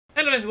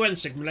Hello everyone,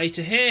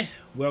 Sigmulator here.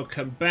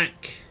 Welcome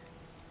back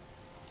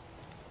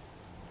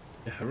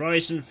to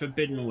Horizon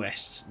Forbidden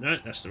West. No,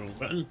 that's the wrong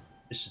button.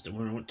 This is the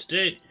one I want to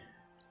do.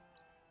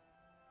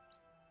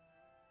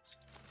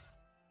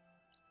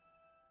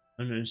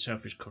 Unknown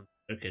selfish content.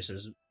 Okay, so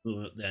there's a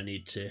little up there I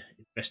need to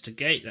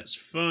investigate. That's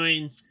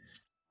fine.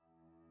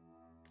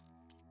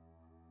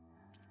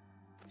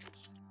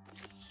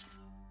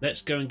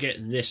 Let's go and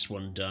get this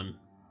one done.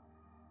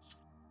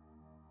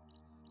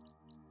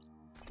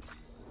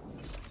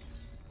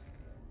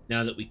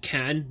 Now that we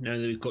can, now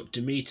that we've got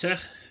Demeter,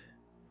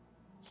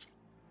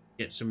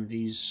 get some of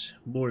these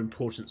more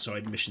important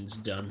side missions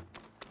done.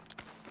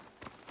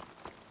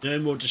 No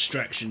more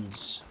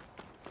distractions.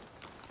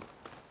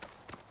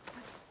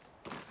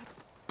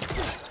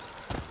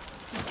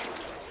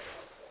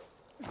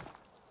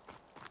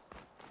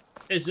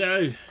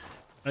 Izzo,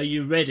 are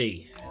you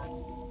ready?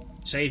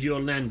 Save your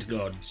land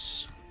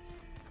gods.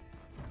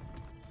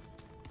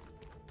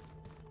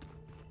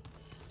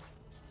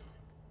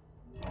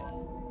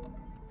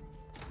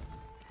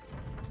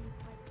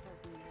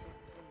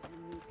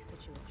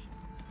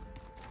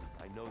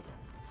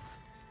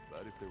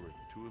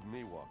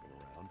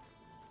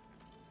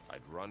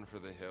 Run for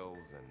the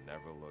hills and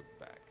never look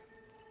back.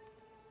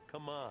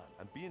 Come on,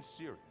 I'm being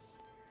serious.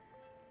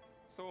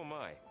 So am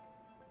I.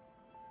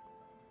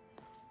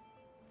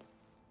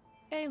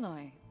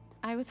 Aloy,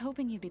 I was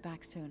hoping you'd be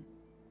back soon.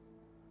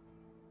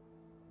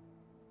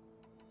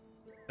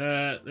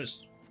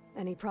 Let's...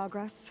 Any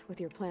progress with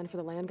your plan for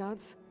the land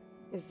gods?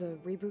 Is the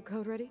reboot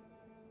code ready?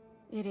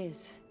 It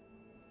is.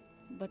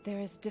 But there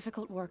is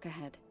difficult work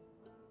ahead.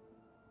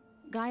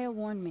 Gaia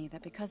warned me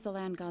that because the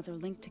land gods are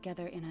linked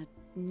together in a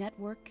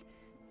network,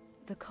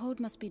 the code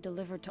must be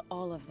delivered to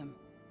all of them.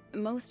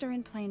 Most are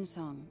in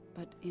Plainsong,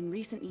 but in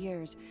recent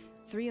years,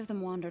 3 of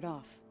them wandered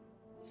off.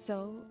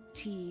 So,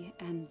 T,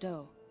 and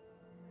Do.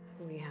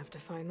 We have to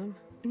find them?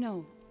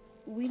 No,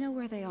 we know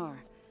where they are,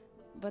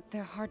 but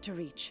they're hard to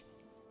reach.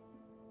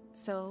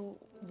 So,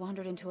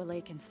 wandered into a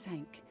lake and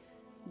sank.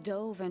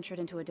 Do ventured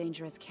into a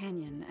dangerous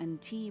canyon, and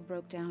T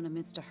broke down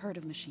amidst a herd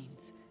of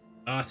machines.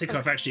 I think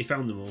I've actually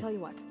found them all. Tell you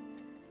what.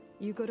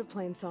 You go to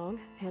Plainsong,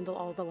 handle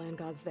all the land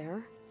gods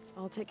there.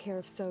 I'll take care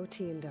of So,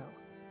 T, and Do.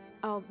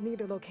 I'll need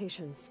their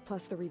locations,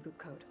 plus the reboot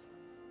code.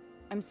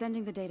 I'm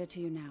sending the data to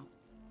you now.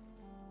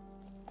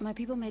 My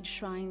people made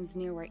shrines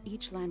near where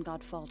each land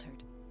god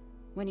faltered.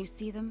 When you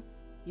see them,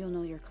 you'll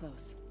know you're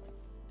close.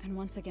 And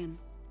once again,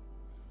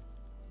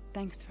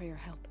 thanks for your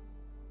help.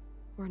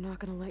 We're not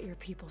gonna let your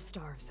people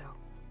starve, Zo.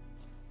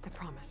 I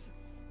promise.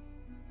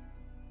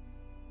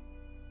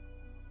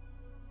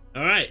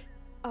 Alright.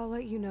 I'll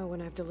let you know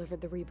when I've delivered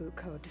the reboot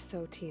code to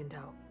So, T, and Do.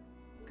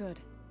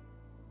 Good.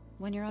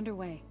 When you're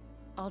underway,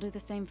 I'll do the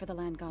same for the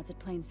land gods at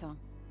Plainsong.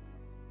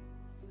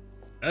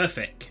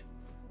 Perfect.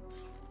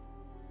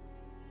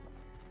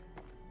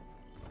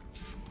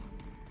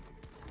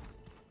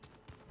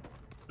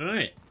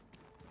 Alright.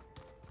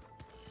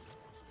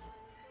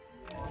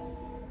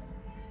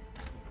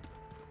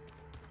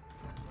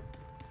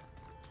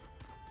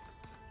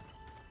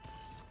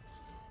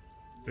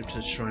 Go to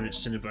the shrine at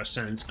Cinnabar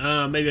Sands.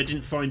 Maybe I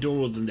didn't find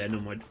all of them then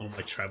on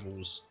my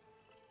travels.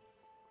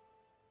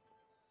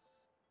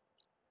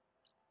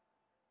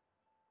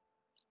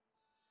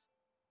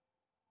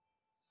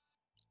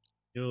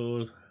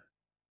 You're...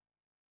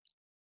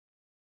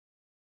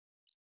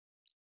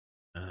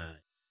 I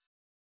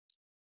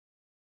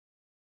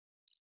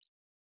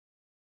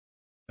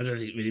don't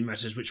think it really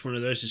matters which one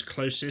of those is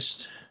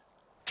closest.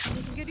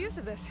 Making good use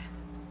of this.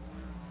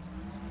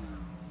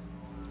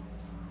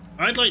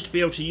 I'd like to be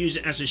able to use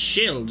it as a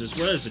shield as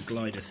well as a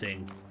glider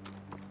thing.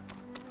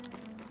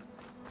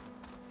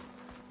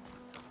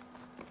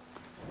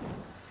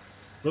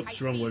 Oops,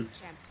 wrong one.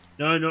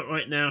 No, not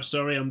right now.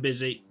 Sorry, I'm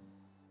busy.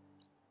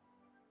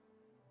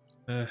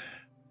 I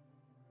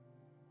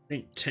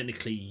think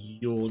technically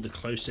you're the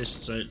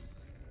closest, so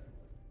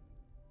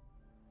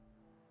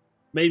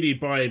maybe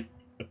by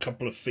a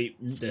couple of feet.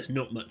 There's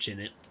not much in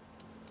it.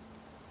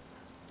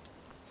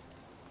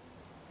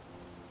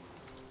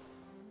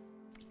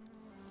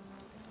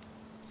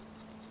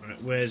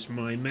 Right, where's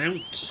my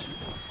mount?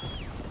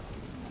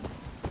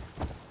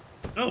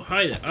 Oh,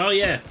 hi there. Oh,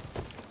 yeah.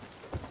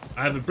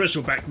 I have a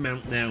bristleback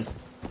mount now.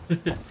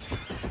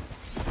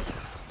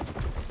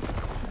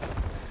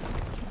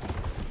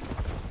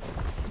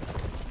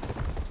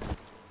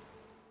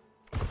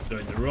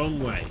 Going the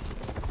wrong way.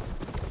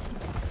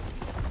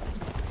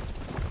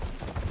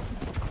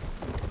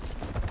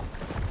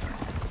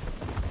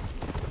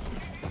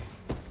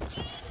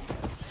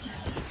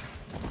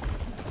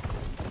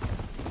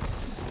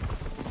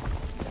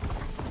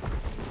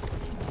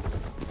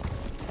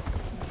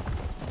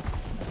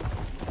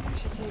 I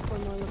should take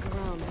one more look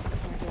around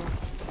before I go.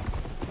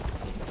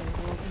 See if there's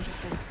anything else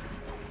interesting.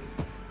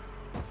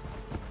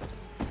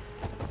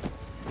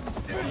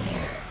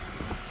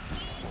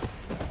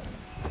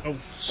 Oh,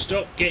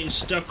 stop getting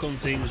stuck on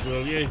things,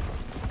 will you?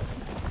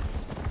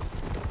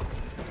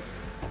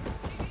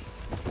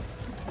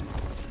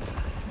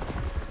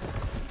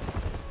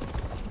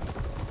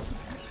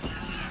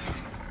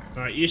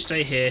 Alright, you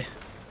stay here.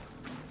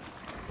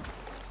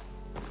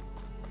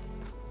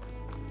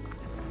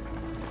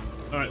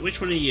 Alright, which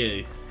one are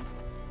you?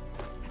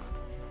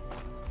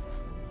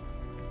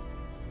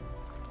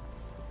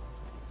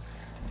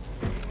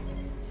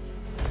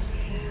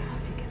 This'll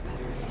help you get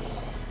better.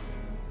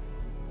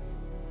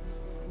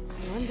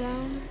 One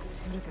down,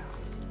 two to go.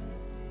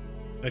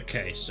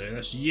 Okay, so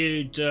that's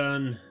you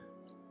done.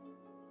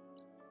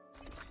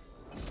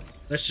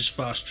 Let's just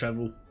fast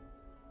travel.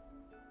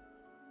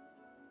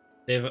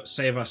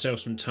 Save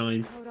ourselves some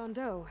time. Code on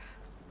Doe.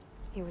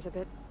 He was a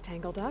bit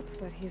tangled up,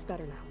 but he's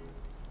better now.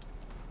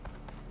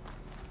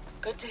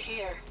 Good to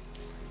hear.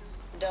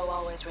 Doe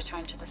always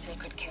returned to the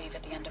sacred cave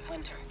at the end of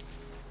winter,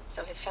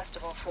 so his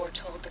festival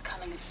foretold the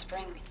coming of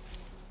spring.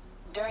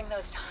 During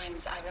those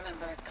times, I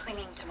remember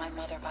clinging to my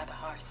mother by the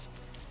hearth,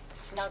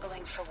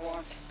 snuggling for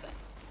warmth, and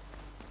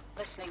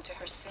listening to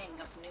her sing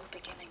of new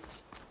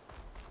beginnings.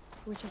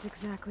 Which is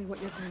exactly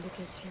what you're going to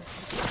give to your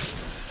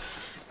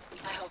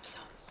people. I hope so.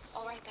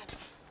 All right then.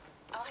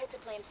 I'll head to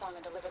Plainsong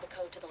and deliver the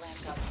code to the land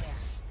gods there.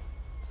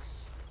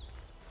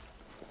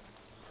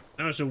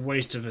 That was a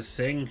waste of a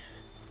thing.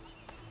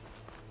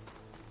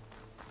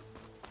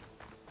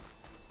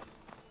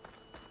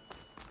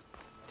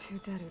 Two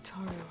dead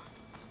Utaru.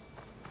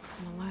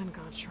 And a land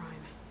god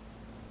shrine.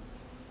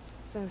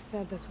 So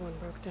said this one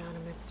broke down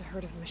amidst a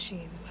herd of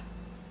machines.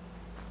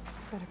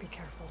 Better be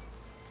careful.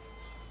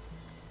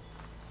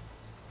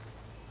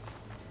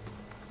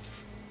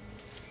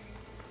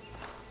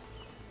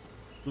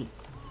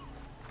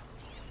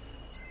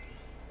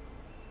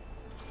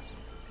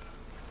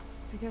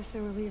 I guess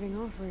they were leaving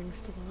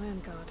offerings to the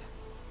land god.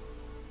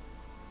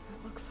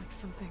 It looks like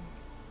something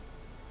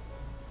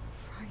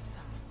fried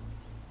them.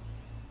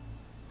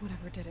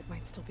 Whatever did it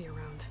might still be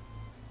around.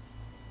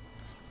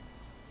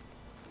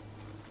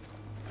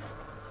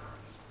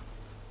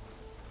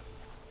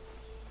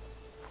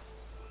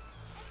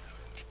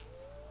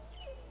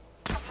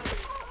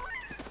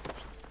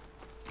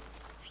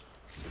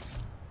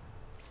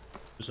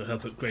 This will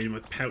help upgrade my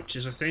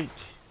pouches, I think.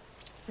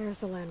 There's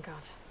the land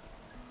god.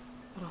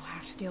 But I'll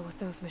have to deal with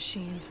those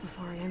machines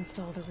before I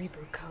install the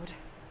reboot code.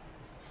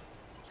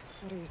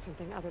 Better use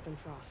something other than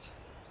Frost.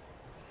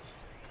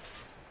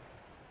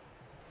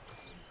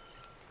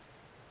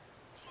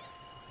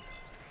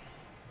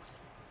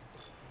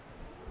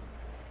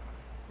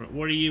 Right,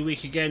 what are you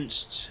weak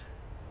against?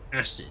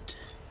 Acid.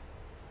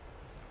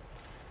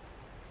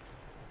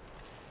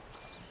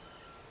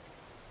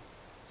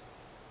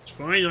 It's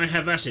fine, I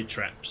have acid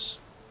traps.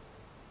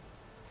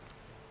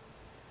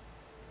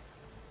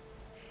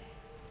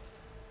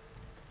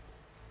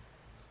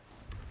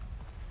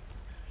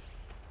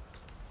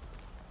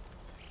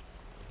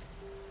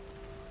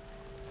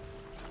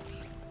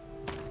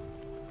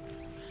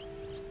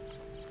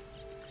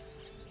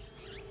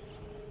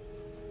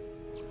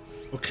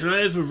 Or can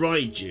I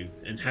override you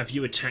and have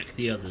you attack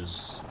the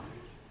others?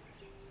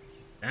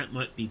 That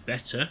might be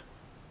better.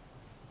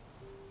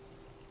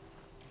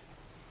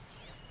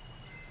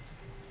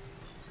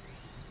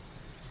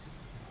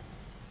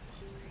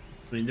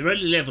 I mean, they're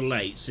only level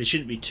 8, so they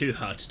shouldn't be too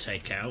hard to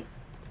take out.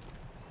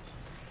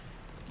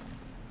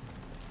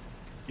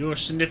 You're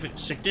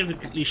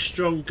significantly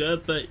stronger,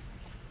 but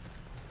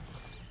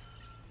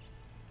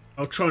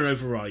I'll try and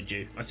override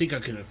you. I think I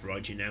can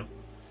override you now.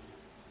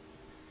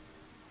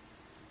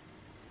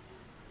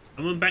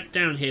 Come on back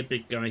down here,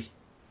 big guy.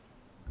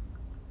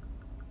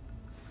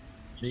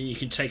 Then you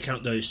can take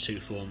out those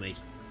two for me.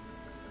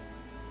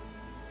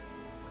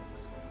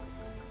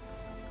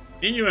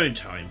 In your own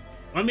time.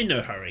 I'm in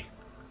no hurry.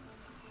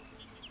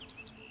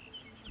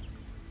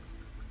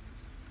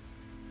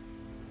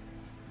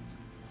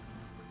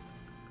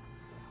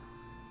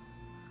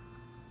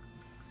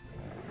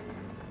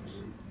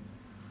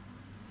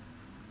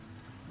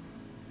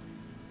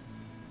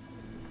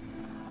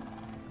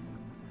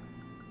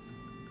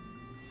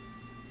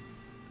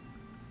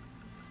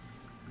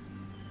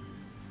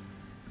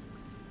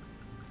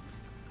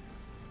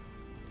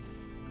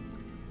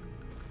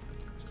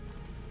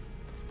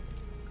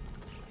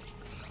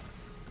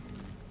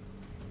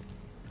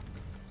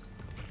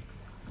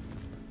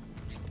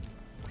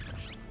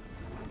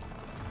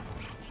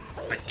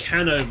 I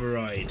can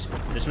override.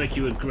 Let's make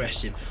you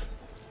aggressive.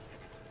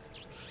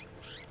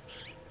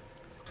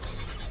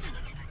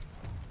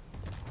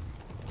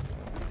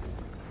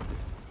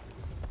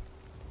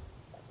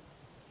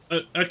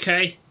 Oh,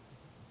 okay.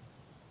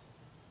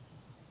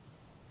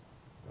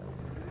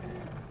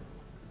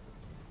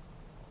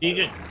 You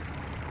get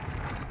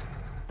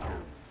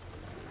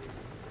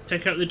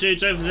take out the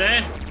dudes over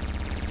there.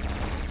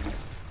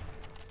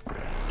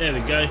 There we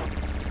go.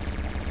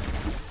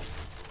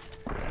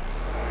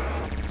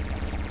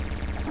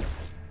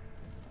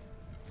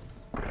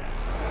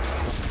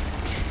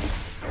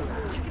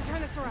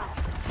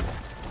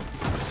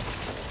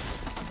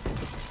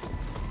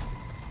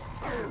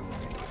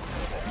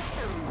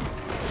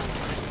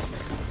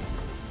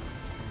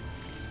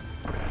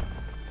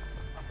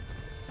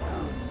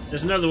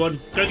 There's another one.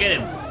 Go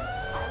get him.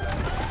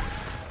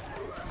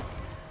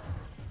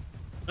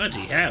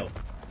 Bloody hell.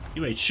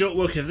 You made short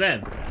work of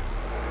them.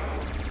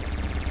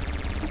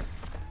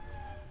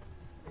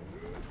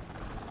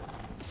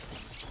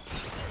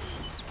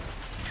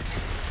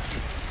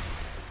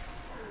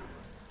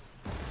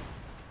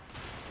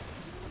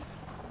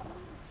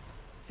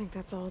 Think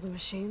that's all the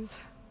machines?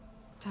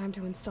 Time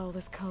to install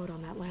this code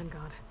on that land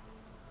god.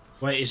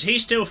 Wait, is he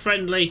still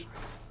friendly?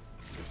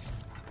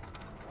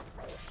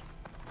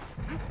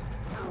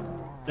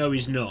 No,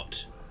 he's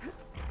not.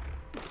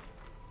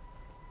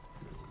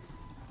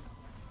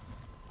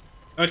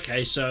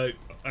 Okay, so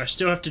I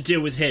still have to deal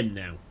with him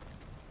now.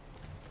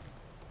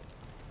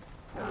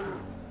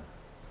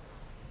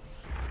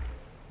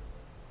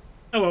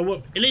 Oh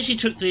well, at least he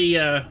took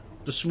the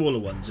smaller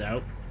ones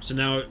out. So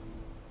now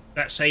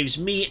that saves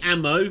me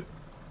ammo.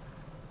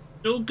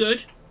 All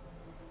good.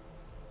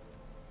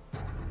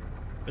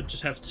 I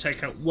just have to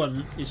take out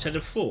one instead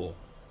of 4.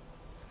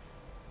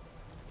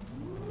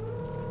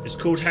 It's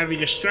called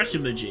having a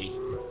strategy.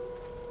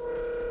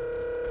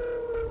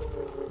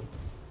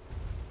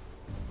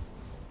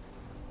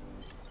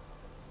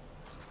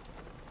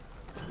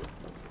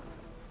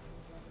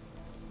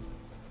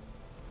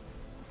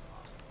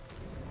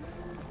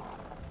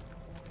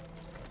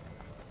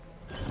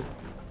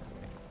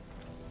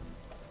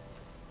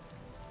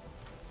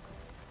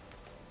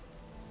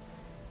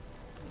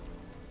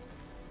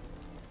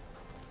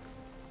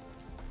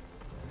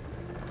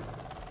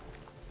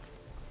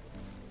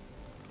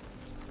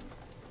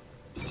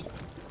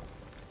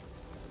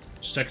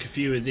 Stuck a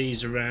few of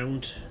these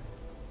around.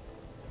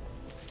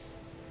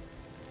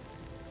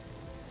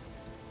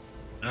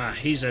 Ah,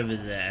 he's over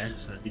there.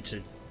 So I need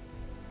to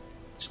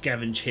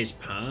scavenge his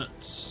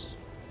parts.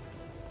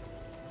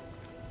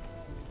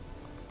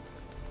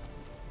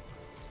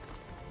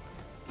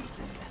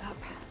 Set up.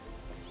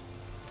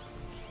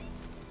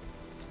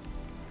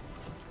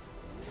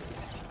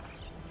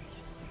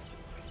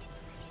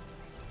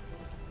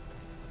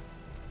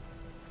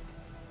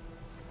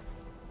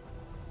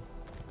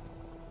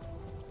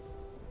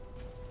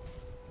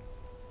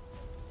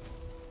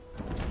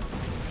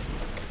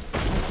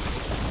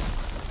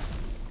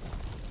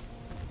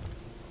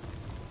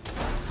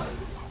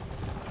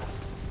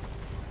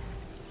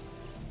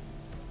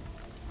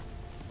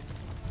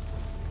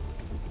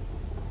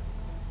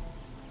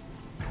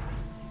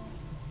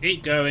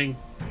 Keep going.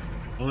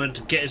 I want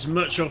to get as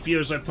much off you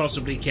as I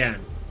possibly can.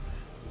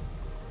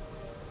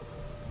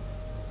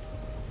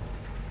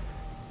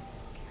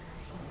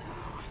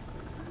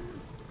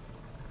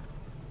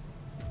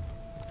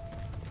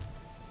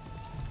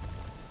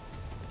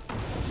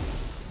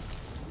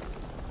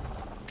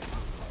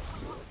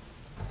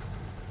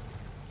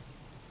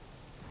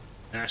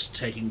 That's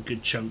taking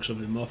good chunks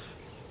of him off.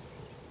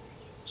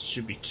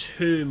 Should be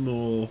 2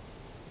 more.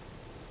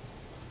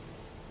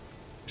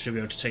 Should be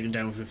able to take him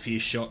down with a few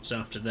shots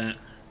after that.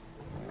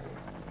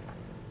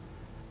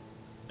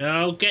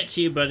 I'll get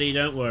to you, buddy,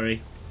 don't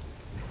worry.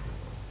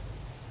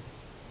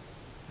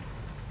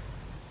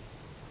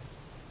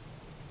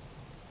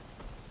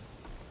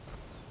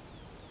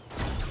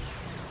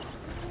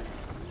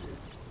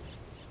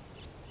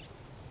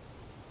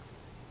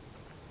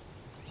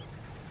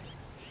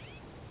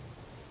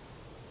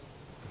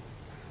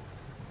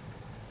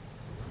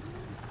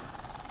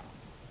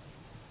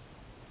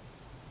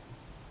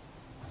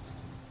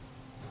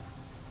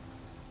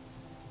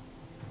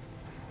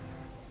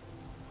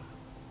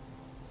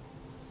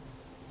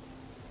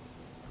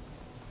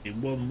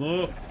 One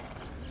more.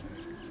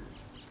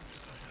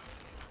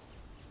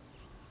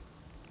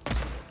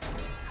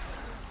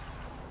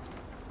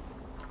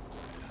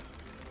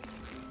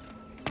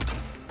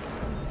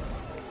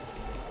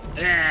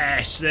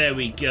 Yes, there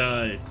we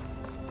go.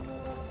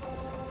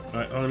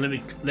 Right, oh,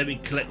 let me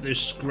collect those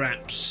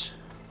scraps.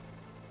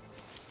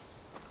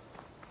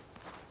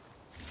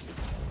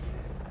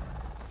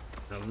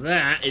 Now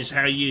that is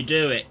how you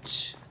do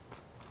it.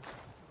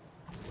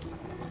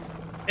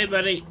 Hey,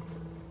 buddy.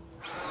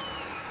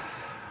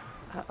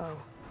 Uh-oh.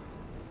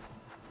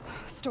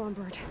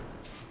 Stormbird.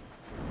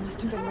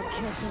 Must have been what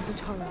killed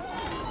Ozutaro.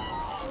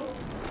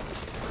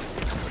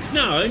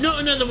 No, not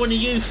another one of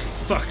you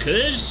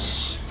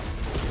fuckers.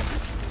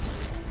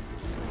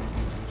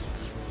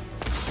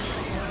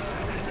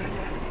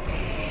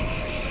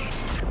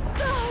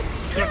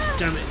 God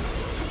damn it.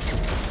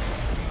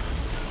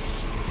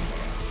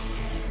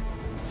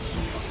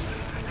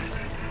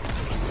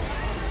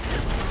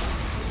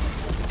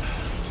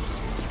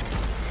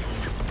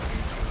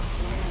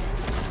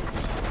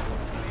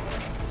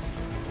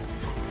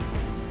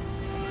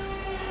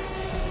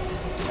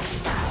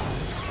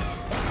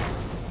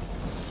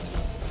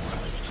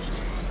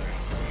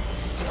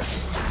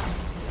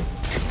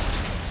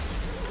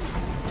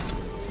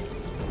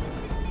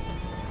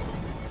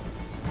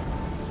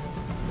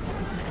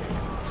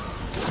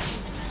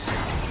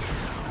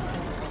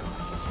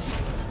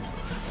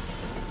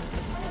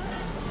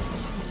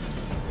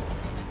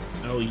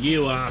 Oh,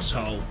 you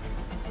asshole.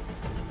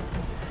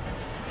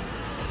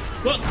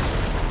 What?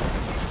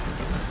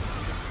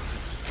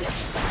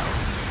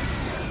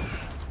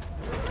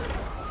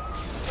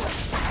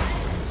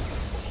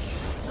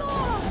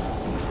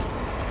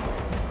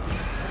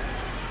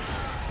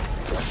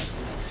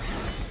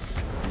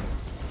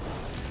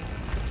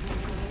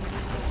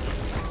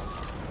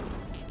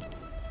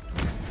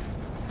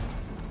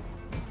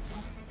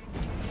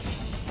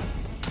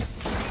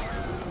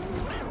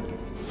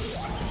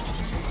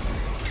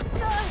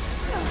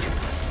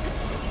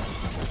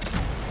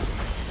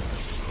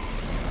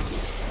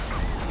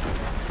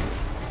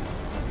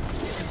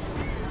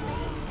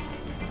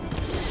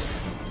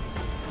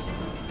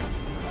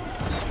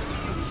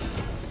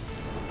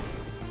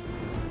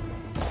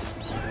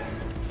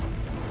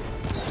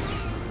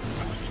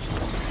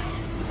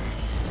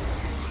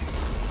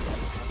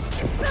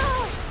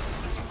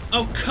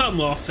 Oh, come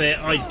off it.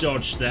 I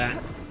dodged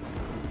that.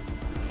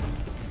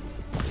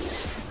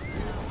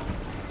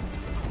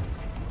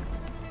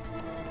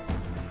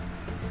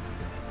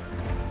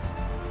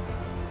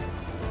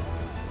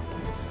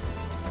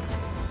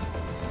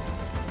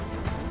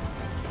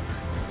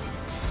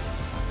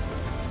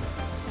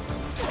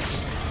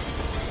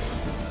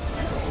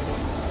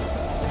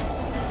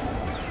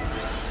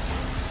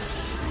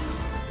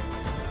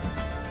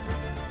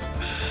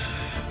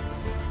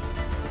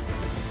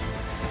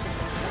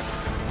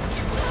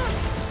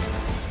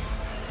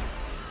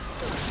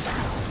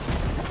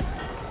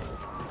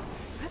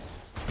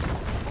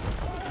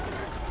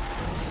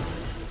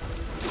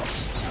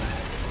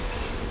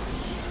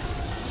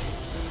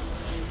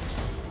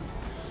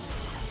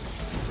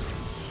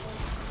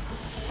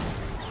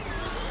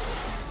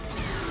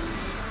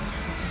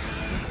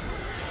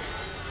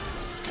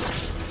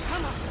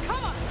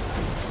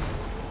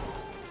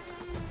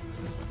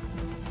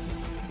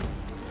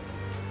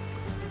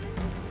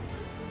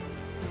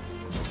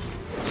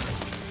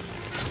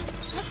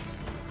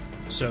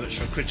 So it's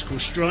for critical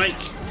strike.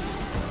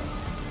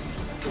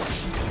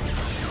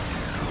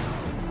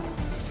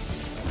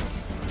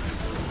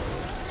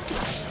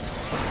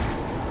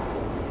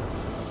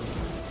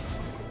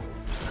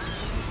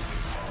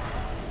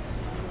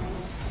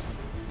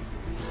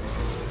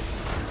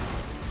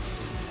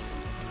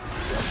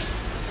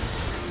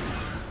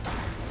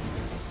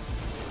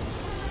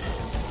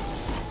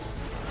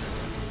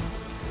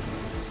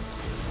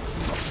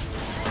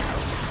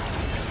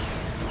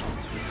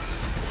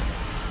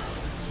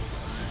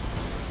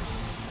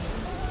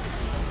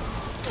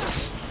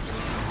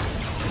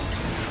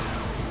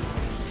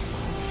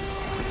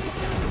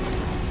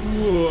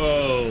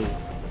 Whoa.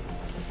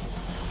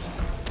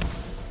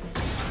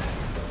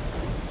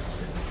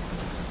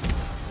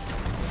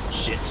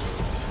 Shit.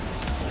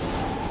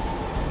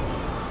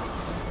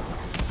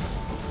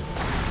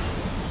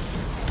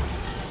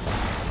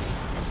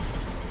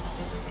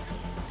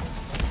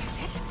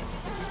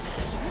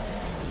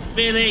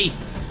 Billy.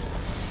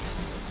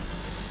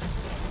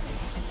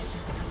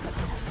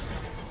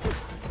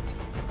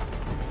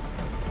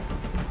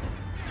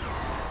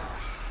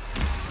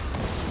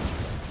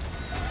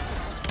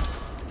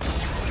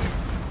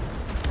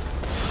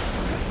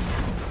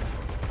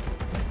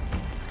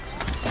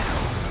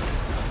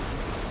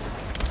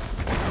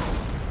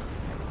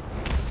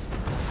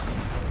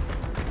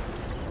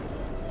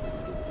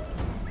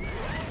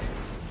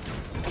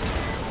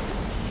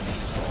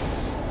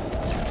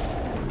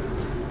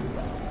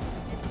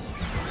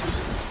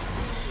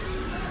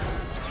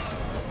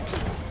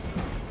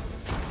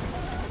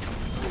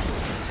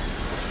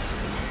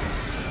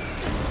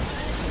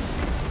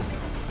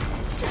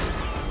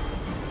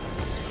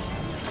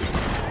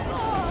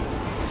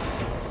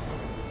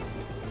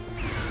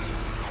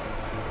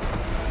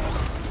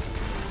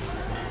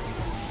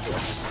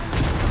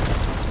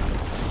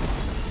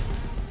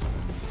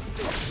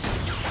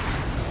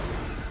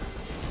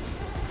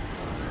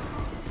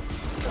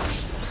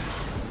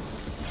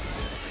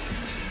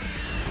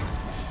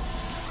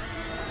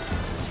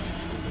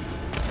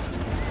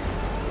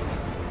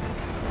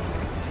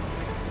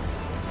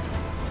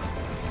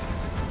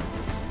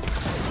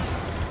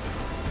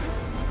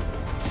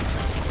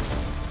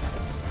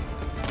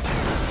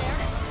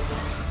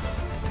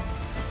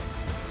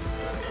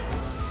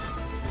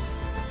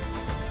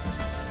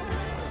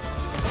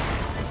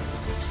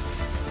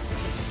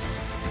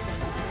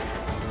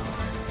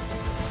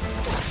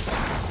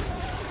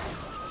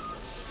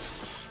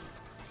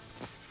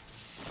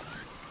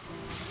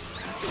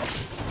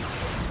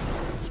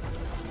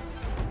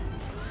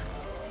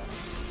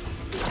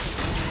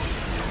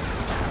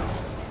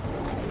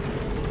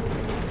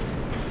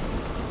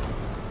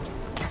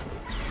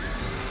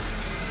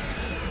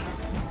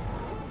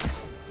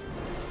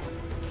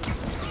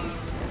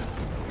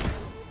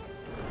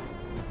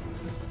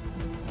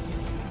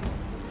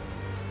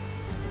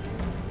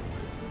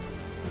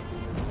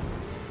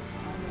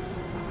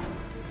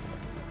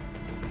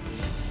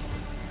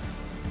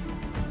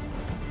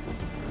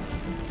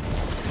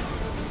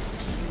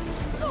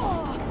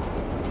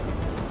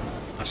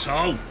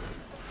 Asshole.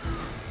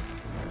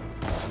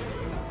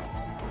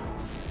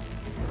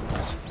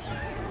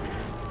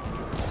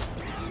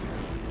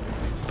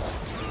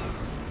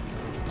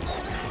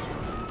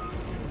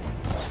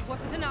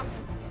 Wasn't enough.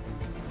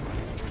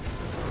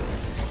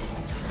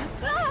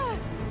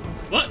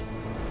 What?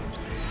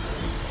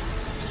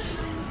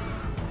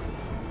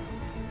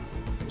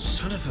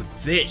 Son of a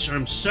bitch,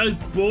 I'm so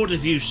bored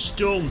of you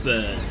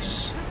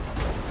Stormbirds.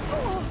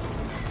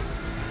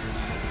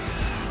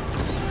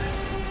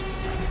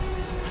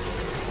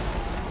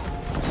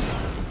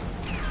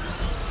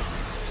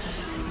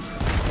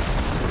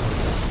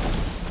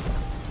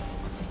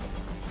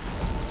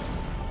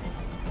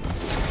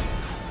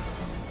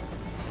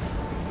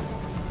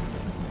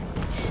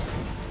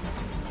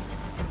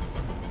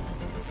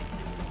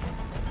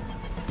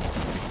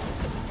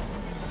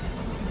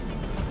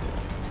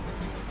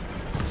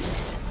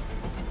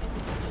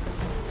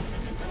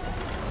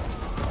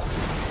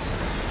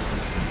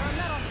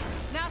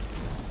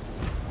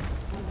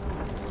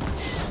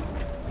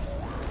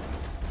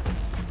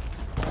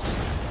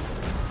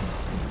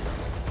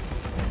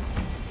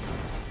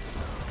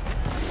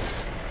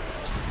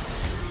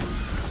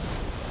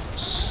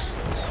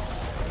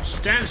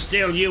 Stand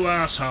still, you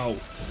asshole!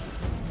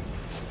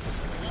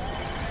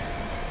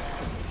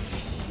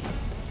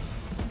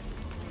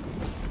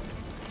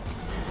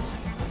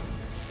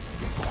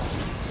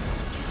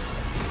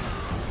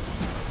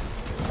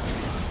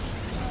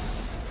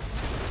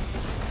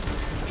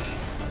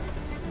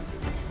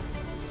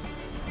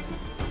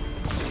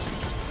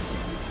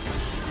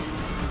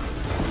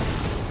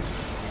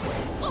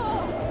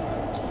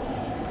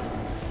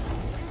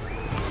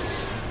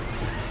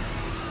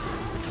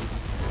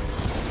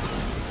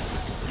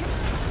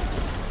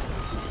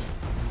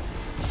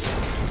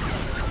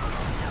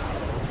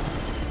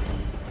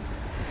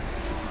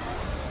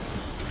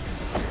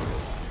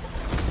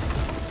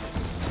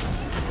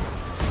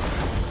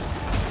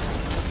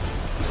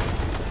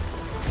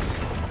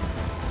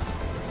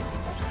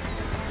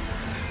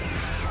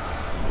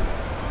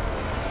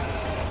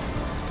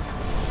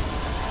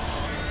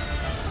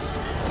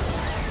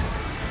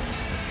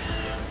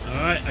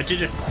 I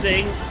did a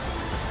thing.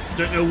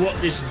 Don't know what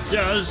this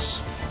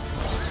does.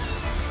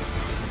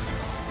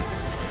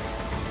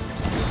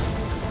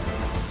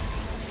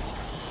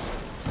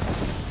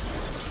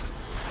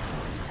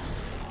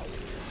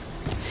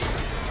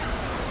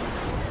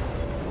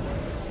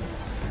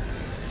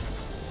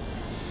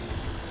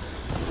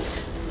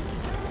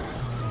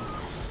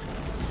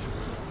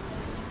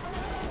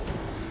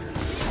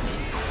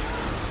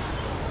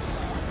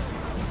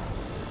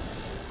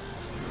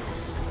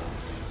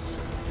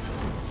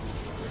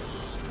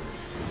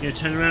 You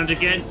turn around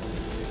again.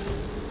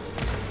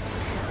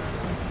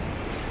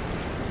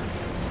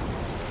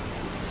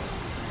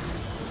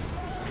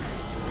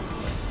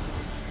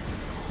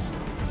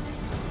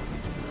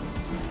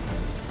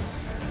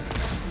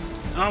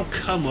 Oh,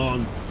 come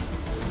on.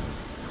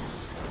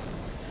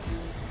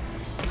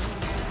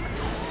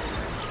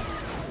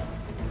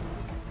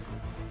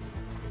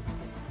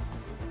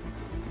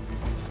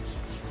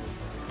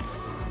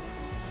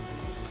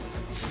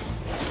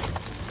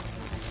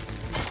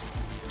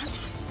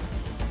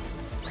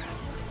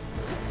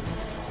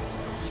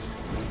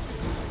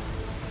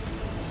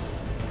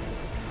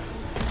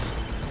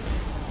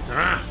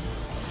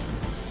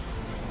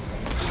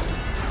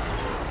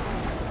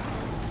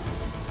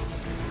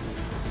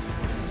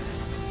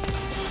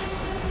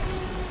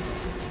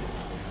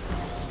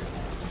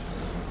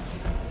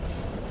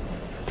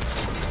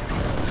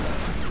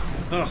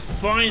 Oh,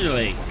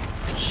 finally!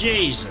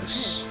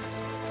 Jesus!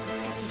 Let's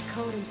get this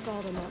code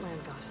installed on that land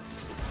god.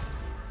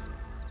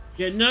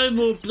 Yeah, no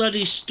more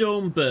bloody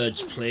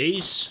stormbirds,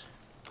 please.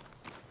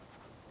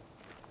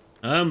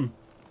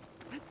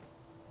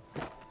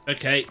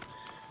 Okay.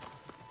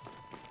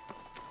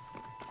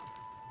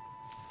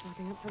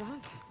 Stocking up for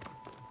that.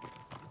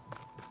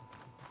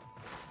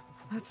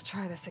 Let's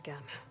try this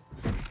again.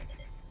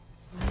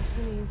 Nice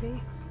and easy.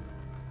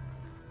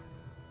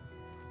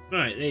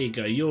 Right, there you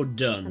go. You're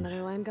done.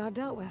 Another land god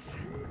dealt with.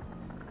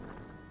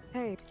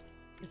 Hey,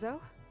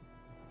 Zo?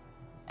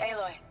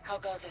 Aloy, how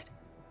goes it?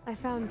 I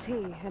found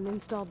T and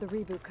installed the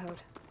reboot code.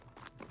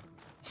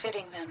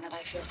 Fitting then that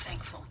I feel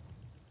thankful.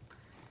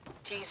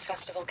 T's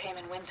festival came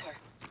in winter,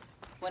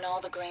 when all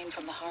the grain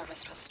from the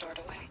harvest was stored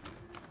away.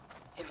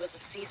 It was a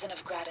season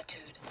of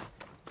gratitude,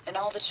 and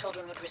all the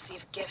children would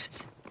receive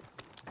gifts.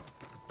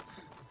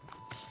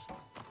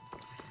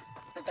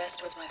 The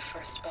best was my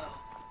first bow,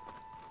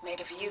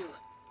 made of yew,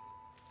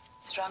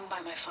 strung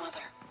by my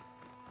father.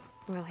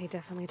 Well, he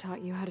definitely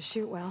taught you how to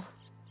shoot well.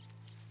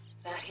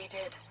 That he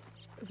did.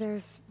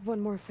 There's one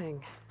more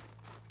thing.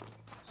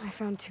 I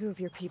found 2 of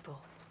your people.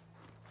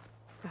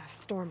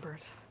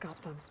 Stormbird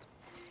got them.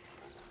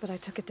 But I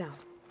took it down.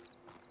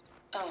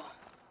 Oh.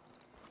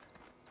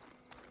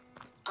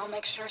 I'll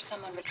make sure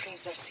someone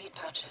retrieves their seed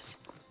pouches,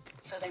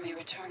 so they may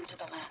return to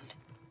the land.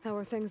 How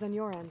are things on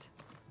your end?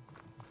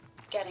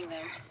 Getting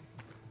there.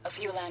 A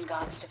few land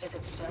gods to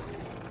visit still.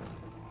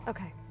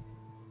 Okay.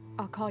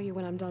 I'll call you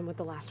when I'm done with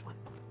the last one.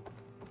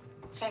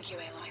 Thank you,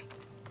 Aloy.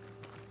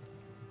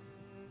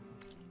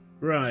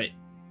 Right.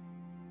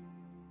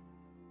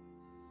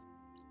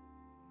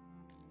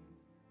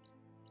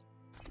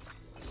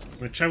 I'm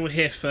going to travel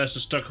here first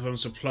and stock up on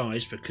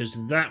supplies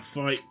because that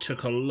fight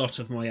took a lot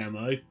of my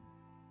ammo.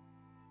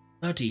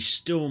 Bloody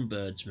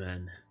stormbirds,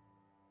 man.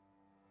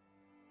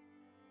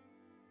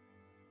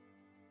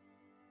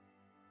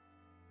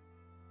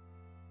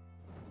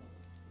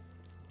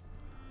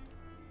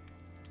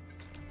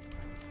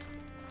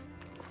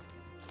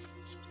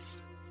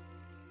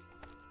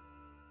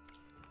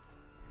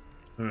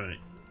 Alright.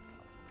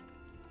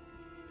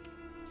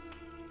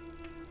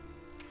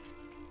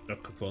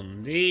 Stock up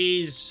on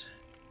these.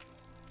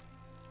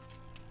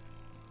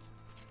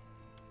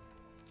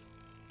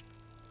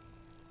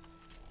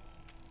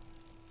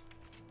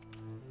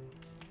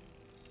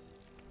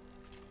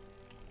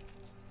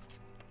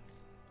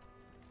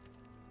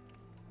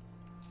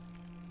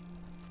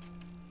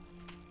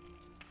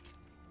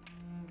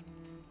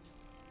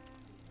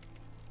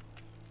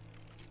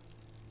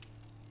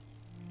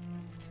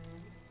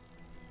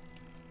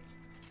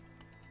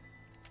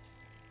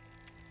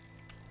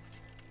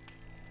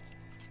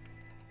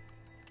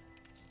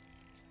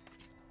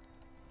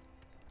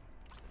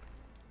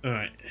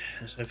 Alright,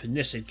 let's open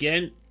this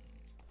again.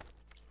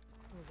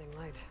 Losing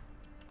light.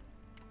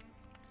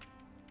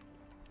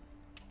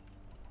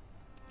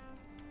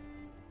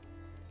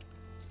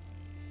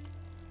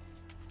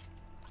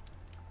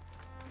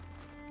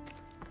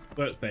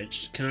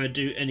 Workbench. Can I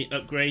do any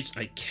upgrades?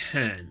 I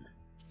can.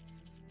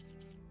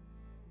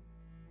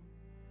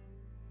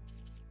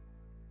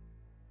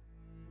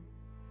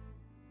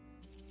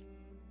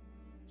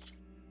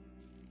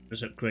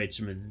 Let's upgrade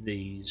some of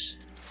these.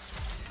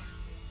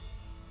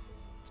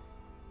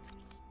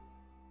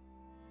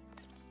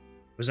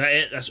 Was that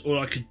it? That's all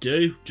I could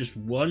do? Just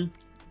one?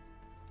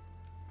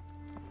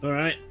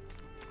 Alright.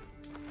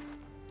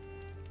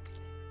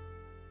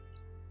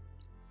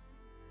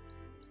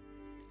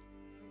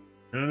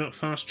 No, not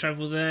fast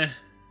travel there.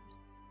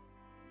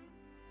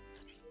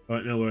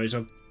 Alright, no worries.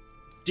 I'll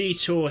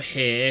detour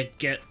here,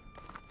 get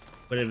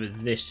whatever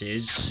this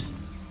is.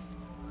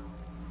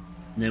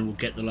 And then we'll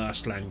get the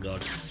last land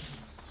god.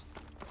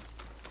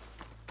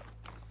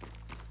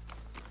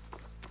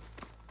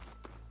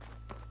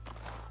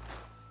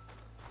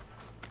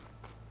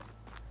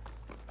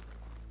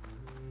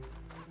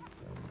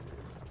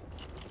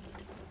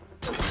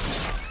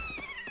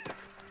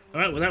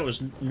 Alright, well that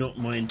was not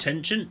my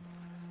intention.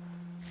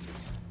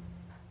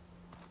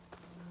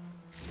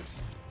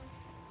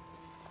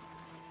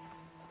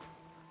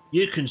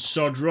 You can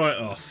sod right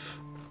off.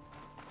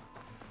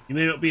 You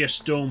may not be a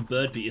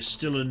Stormbird, but you're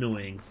still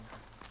annoying.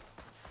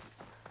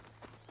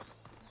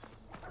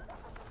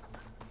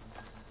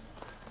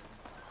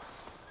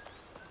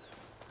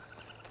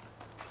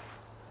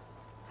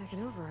 I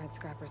can override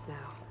scrappers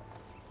now.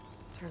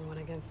 Turn one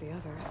against the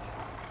others.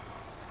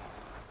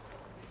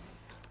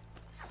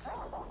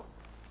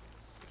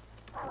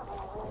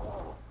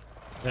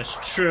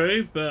 That's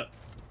true, but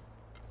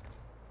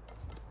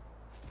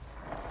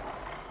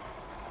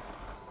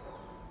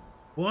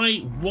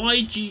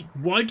why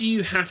do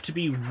you have to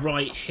be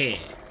right here?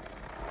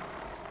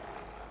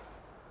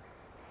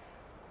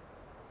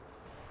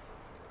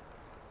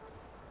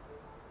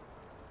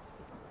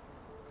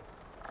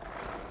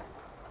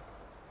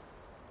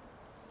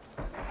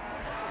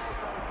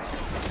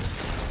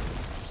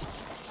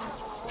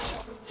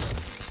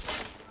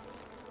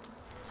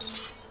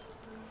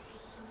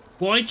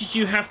 Why did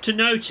you have to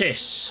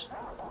notice?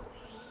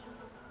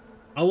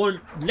 I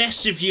want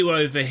less of you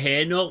over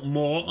here, not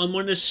more. I'm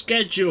on a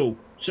schedule.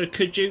 So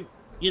could you,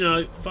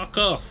 fuck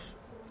off?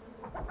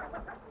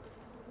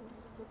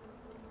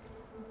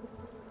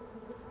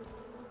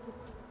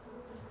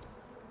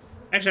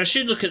 Actually, I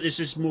should look at this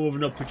as more of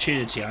an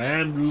opportunity. I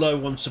am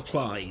low on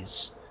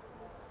supplies.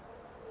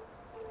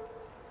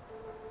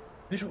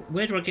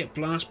 Where do I get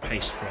blast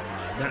paste from,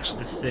 though? That's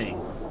the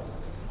thing.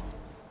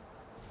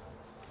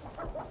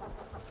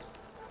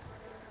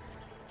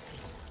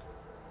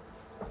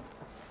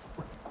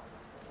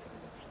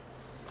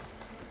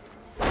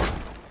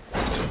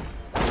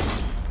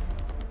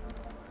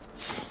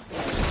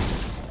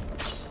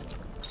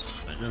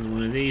 Another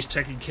one of these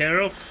taken care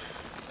of.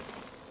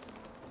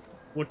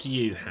 What do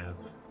you have?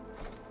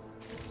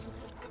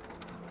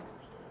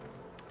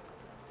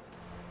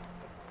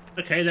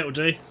 Okay, that will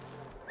do.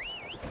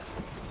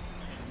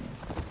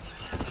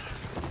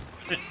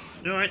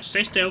 Alright,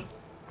 stay still.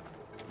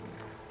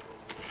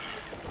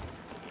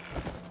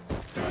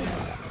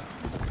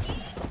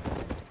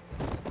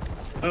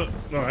 Oh,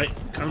 alright,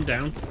 calm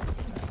down.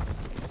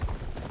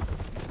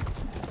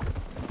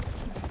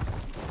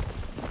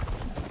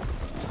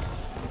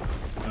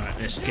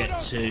 Let's get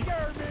to...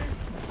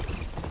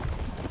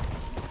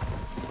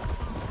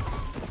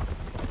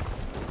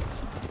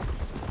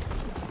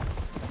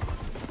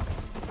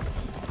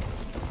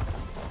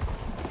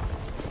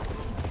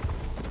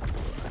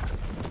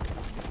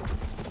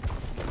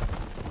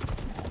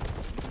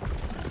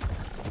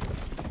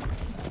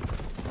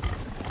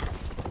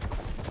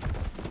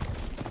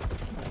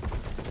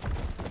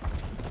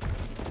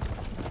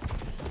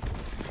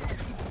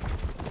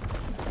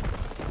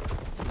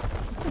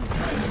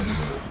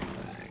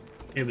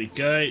 Here we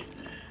go.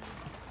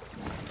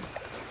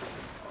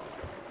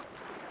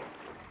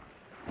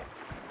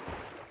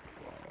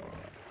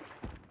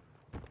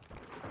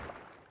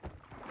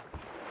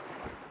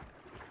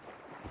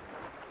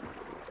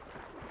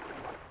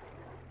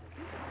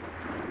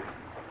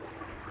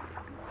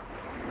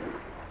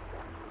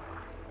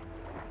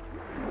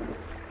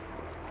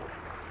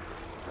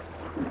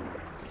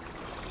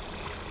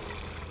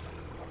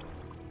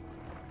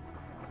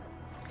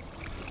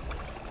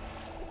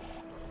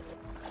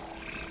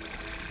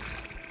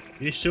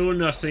 You saw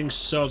nothing,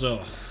 sod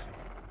off.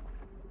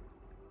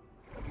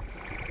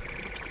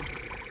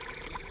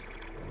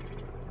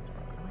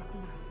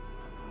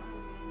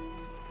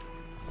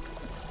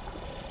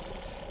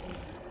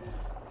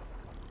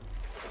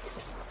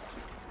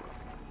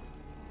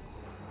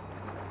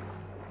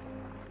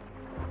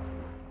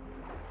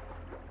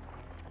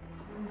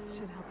 This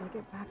should help I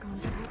get back on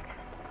track.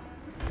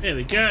 There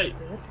we go.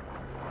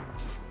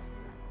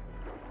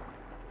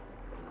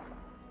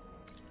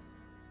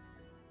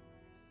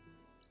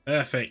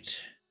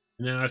 Perfect.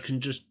 Now I can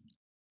just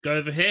go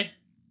over here.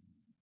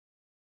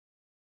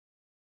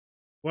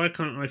 Why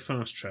can't I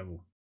fast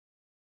travel?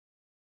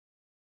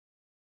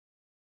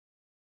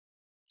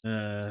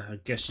 I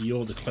guess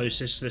you're the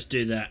closest. Let's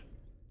do that.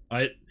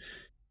 I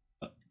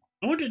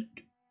wondered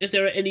if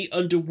there are any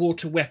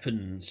underwater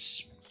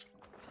weapons.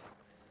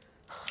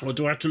 Or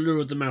do I have to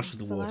lure them out of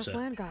the The last water?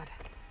 land god.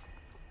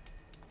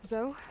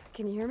 Zoe,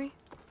 can you hear me?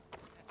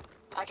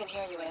 I can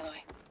hear you,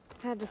 Aloy.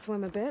 Had to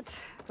swim a bit,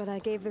 but I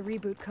gave the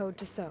reboot code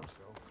to So.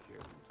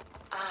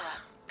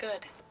 Ah,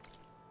 good.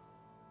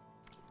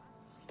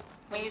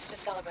 We used to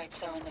celebrate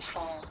So in the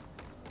fall,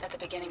 at the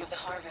beginning of the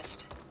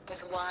harvest,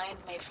 with wine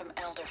made from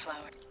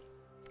elderflowers.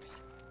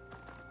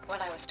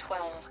 When I was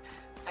 12,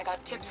 I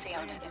got tipsy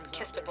on it and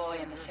kissed a boy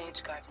in the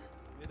sage garden.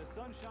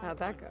 How'd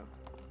that go?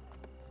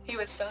 He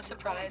was so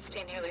surprised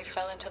he nearly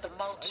fell into the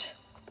mulch.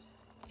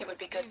 It would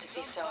be good to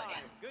see So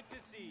again.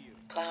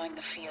 Plowing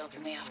the fields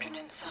in the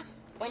afternoon sun.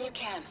 When you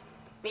can,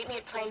 meet me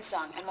at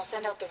Plainsong and we'll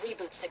send out the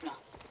reboot signal.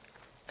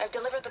 I've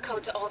delivered the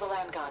code to all the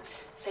land gods,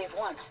 save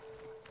one.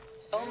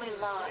 Only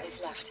La is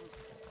left.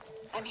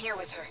 I'm here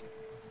with her,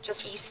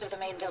 just east of the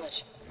main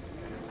village.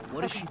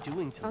 What is she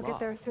doing to I'll La? get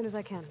there as soon as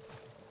I can.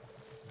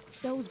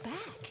 So's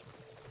back.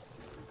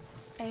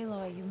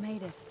 Aloy, you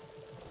made it.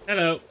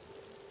 Hello.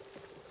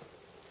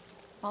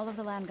 All of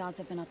the land gods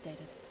have been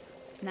updated.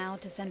 Now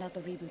to send out the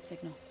reboot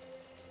signal.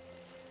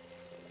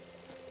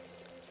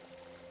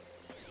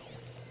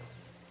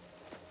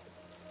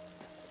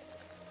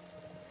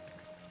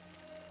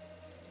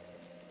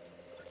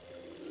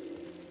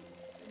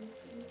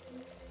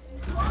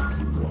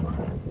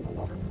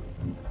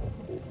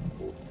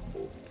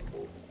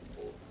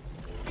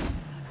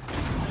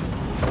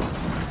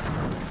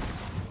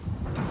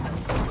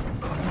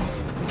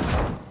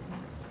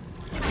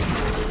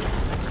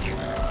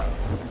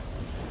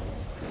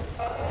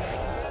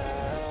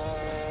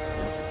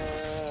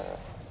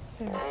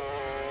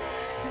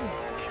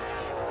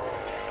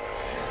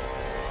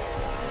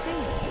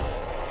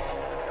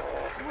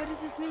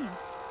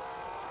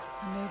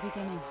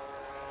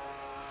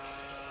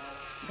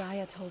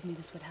 Gaia told me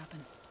this would happen.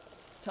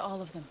 To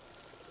all of them.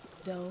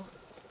 Do,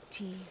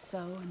 T, So,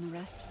 and the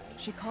rest.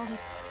 She called it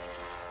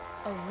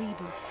a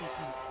reboot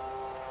sequence.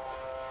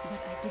 But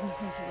I didn't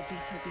think it would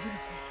be so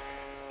beautiful.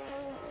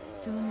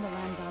 Soon the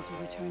land gods will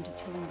return to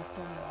tilling the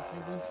soil as they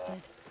once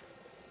did.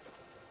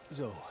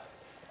 Zoe,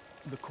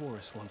 the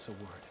chorus wants a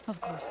word. Of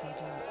course they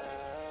do.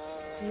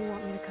 Do you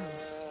want me to come?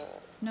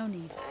 No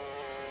need.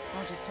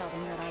 I'll just tell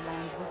them that our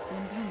lands will soon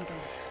bloom again.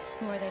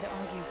 Who are they to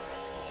argue?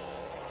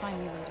 Find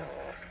me later,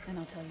 and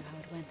I'll tell you how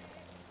it went.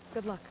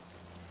 Good luck.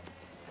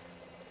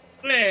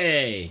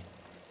 Play!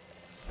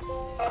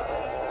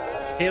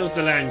 Healed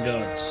the land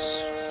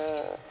gods.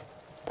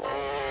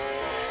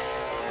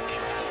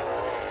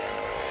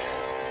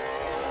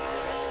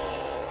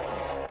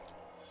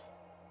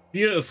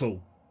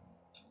 Beautiful.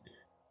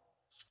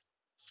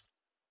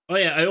 Oh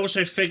yeah, I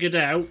also figured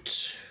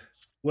out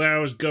where I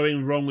was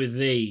going wrong with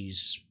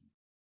these.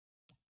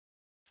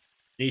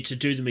 Need to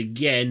do them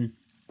again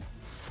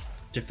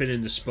to fill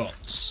in the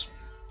spots.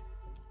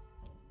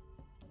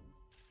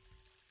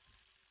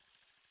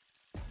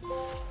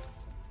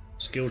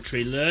 Skill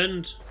tree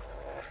learned.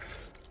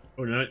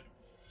 Oh no.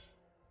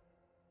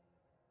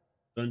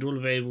 Learned all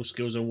available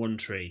skills on one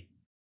tree.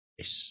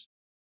 Yes.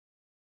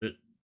 But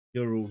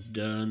you're all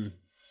done.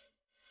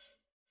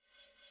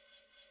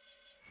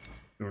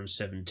 You're on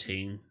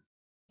 17.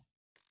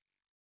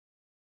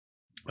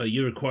 Oh,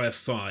 you require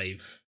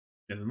 5.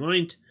 Never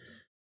mind.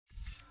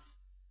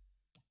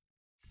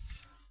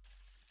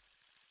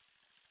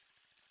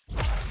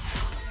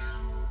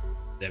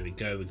 There we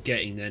go, we're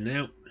getting there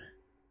now.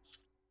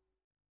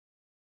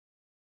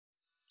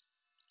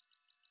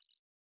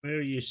 Where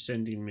are you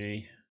sending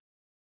me?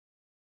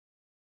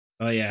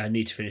 Oh yeah, I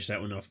need to finish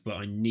that one off, but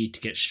I need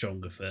to get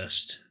stronger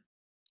first.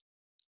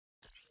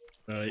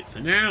 So for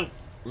now,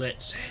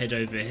 let's head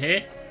over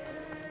here.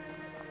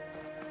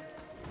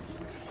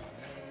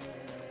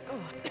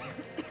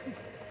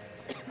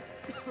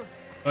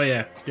 Oh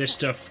yeah, this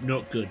stuff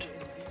not good.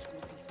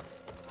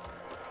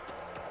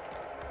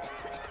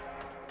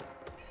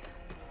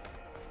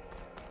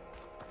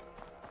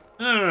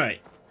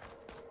 Alright.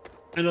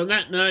 And on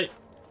that note,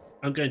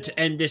 I'm going to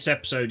end this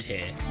episode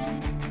here.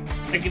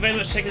 Thank you very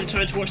much for taking the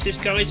time to watch this,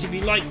 guys. If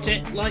you liked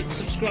it, like,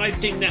 subscribe,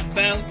 ding that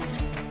bell.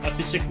 I've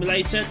been Sigma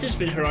Later. This has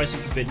been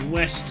Horizon Forbidden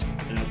West,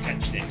 and I'll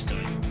catch you next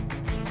time.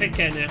 Take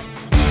care now.